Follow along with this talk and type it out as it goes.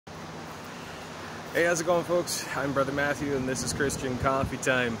Hey, how's it going, folks? I'm Brother Matthew, and this is Christian Coffee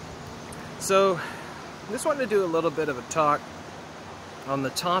Time. So, I just wanted to do a little bit of a talk on the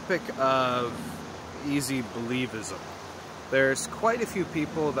topic of easy believism. There's quite a few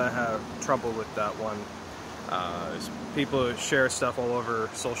people that have trouble with that one. There's people who share stuff all over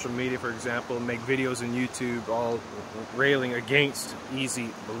social media, for example, make videos on YouTube all railing against easy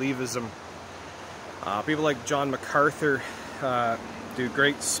believism. People like John MacArthur do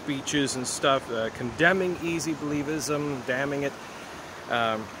great speeches and stuff condemning easy believism, damning it,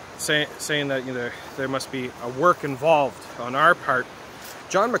 saying that there must be a work involved on our part.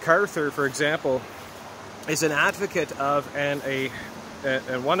 John MacArthur, for example, is an advocate of and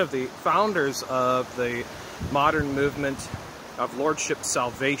one of the founders of the modern movement of Lordship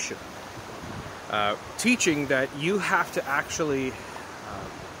salvation, teaching that you have to actually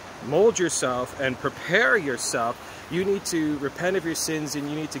mold yourself and prepare yourself. You need to repent of your sins and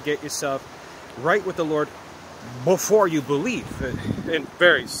you need to get yourself right with the Lord before you believe. And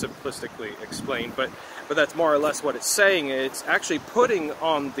very simplistically explained, but that's more or less what it's saying. It's actually putting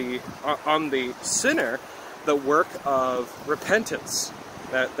on the sinner the work of repentance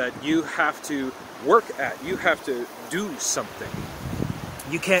that you have to work at. You have to do something.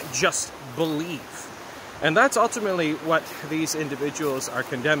 You can't just believe. And that's ultimately what these individuals are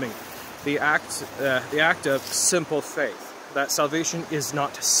condemning. The act of simple faith. That salvation is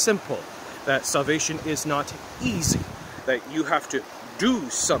not simple. That salvation is not easy. That you have to do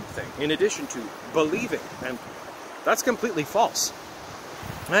something in addition to believing. And that's completely false.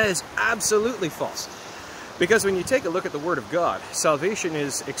 That is absolutely false. Because when you take a look at the Word of God, salvation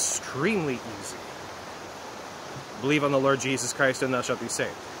is extremely easy. Believe on the Lord Jesus Christ and thou shalt be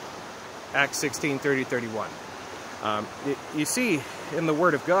saved. Acts 16:30-31. You see in the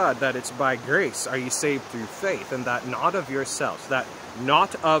Word of God that it's by grace are you saved through faith, and that not of yourselves. That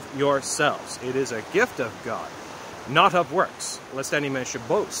not of yourselves. It is a gift of God, not of works, lest any man should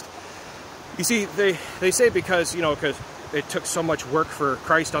boast. You see, they say because it took so much work for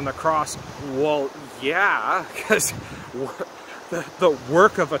Christ on the cross. Well, yeah, because the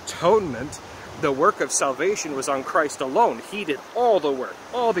work of atonement, the work of salvation was on Christ alone. He did all the work,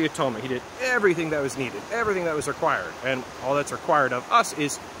 all the atonement. He did everything that was needed, everything that was required. And all that's required of us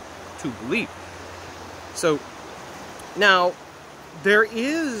is to believe. So, now, there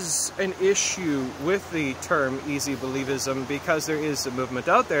is an issue with the term easy believism because there is a movement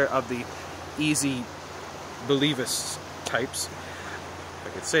out there of the easy believist types, if I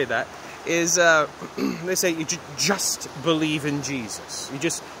could say that, is they say you just believe in Jesus. You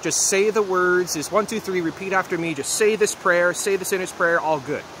just say the words, is 1, 2, 3, repeat after me, just say this prayer, say the sinner's prayer, all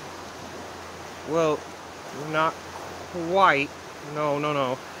good. Well, not quite.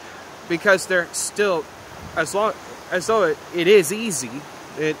 No. Because they're still, as though it is easy,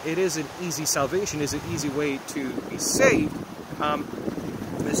 it is an easy salvation, is an easy way to be saved.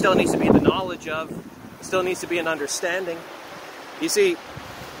 There still needs to be the knowledge of, still needs to be an understanding. You see,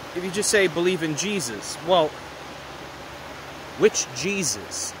 if you just say, believe in Jesus, well, which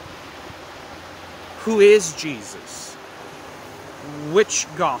Jesus? Who is Jesus? Which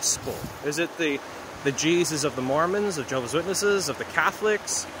gospel? Is it the Jesus of the Mormons, of Jehovah's Witnesses, of the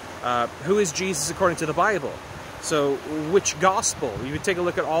Catholics? Who is Jesus according to the Bible? So, which gospel? You would take a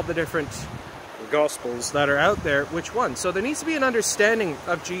look at all the different gospels that are out there, which one? So there needs to be an understanding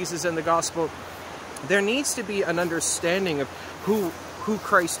of Jesus and the gospel. There needs to be an understanding of who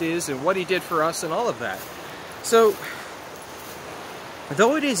Christ is and what he did for us and all of that. So,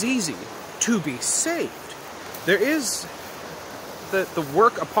 though it is easy to be saved, there is the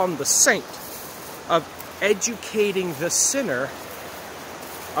work upon the saint of educating the sinner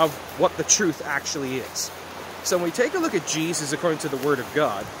of what the truth actually is. So when we take a look at Jesus according to the Word of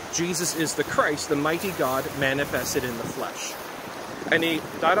God, Jesus is the Christ, the mighty God manifested in the flesh. And he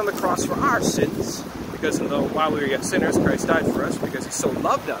died on the cross for our sins, because while we were yet sinners, Christ died for us, because he so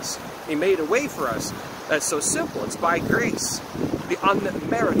loved us. He made a way for us. That's so simple. It's by grace. The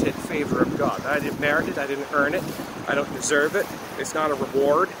unmerited favor of God. I didn't merit it. I didn't earn it. I don't deserve it. It's not a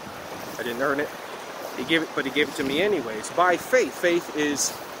reward. I didn't earn it. He gave it, but he gave it to me anyways. By faith. Faith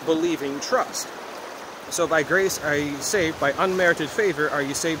is believing trust. So by grace are you saved, by unmerited favor are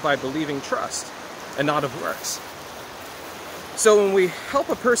you saved by believing trust, and not of works. So when we help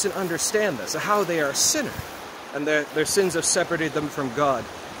a person understand this, how they are a sinner, and their sins have separated them from God,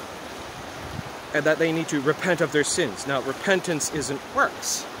 and that they need to repent of their sins. Now, repentance isn't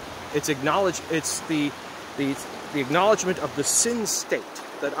works. It's the acknowledgement of the sin state,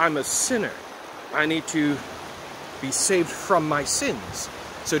 that I'm a sinner. I need to be saved from my sins.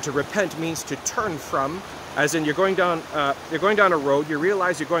 So to repent means to turn from As in, you're going down a road, you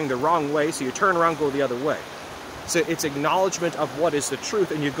realize you're going the wrong way, so you turn around, go the other way. So it's acknowledgement of what is the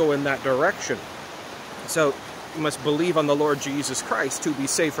truth, and you go in that direction. So you must believe on the Lord Jesus Christ to be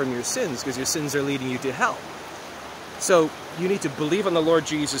saved from your sins, because your sins are leading you to hell. So you need to believe on the Lord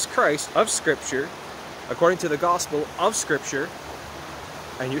Jesus Christ of Scripture, according to the gospel of Scripture,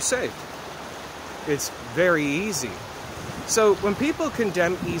 and you're saved. It's very easy. So when people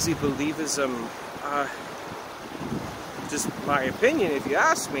condemn easy believism, just my opinion, if you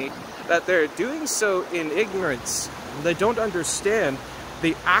ask me, that they're doing so in ignorance. They don't understand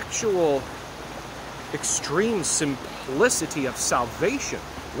the actual extreme simplicity of salvation.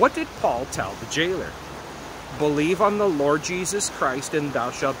 What did Paul tell the jailer? Believe on the Lord Jesus Christ and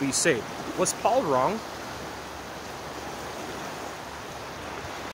thou shalt be saved. Was Paul wrong?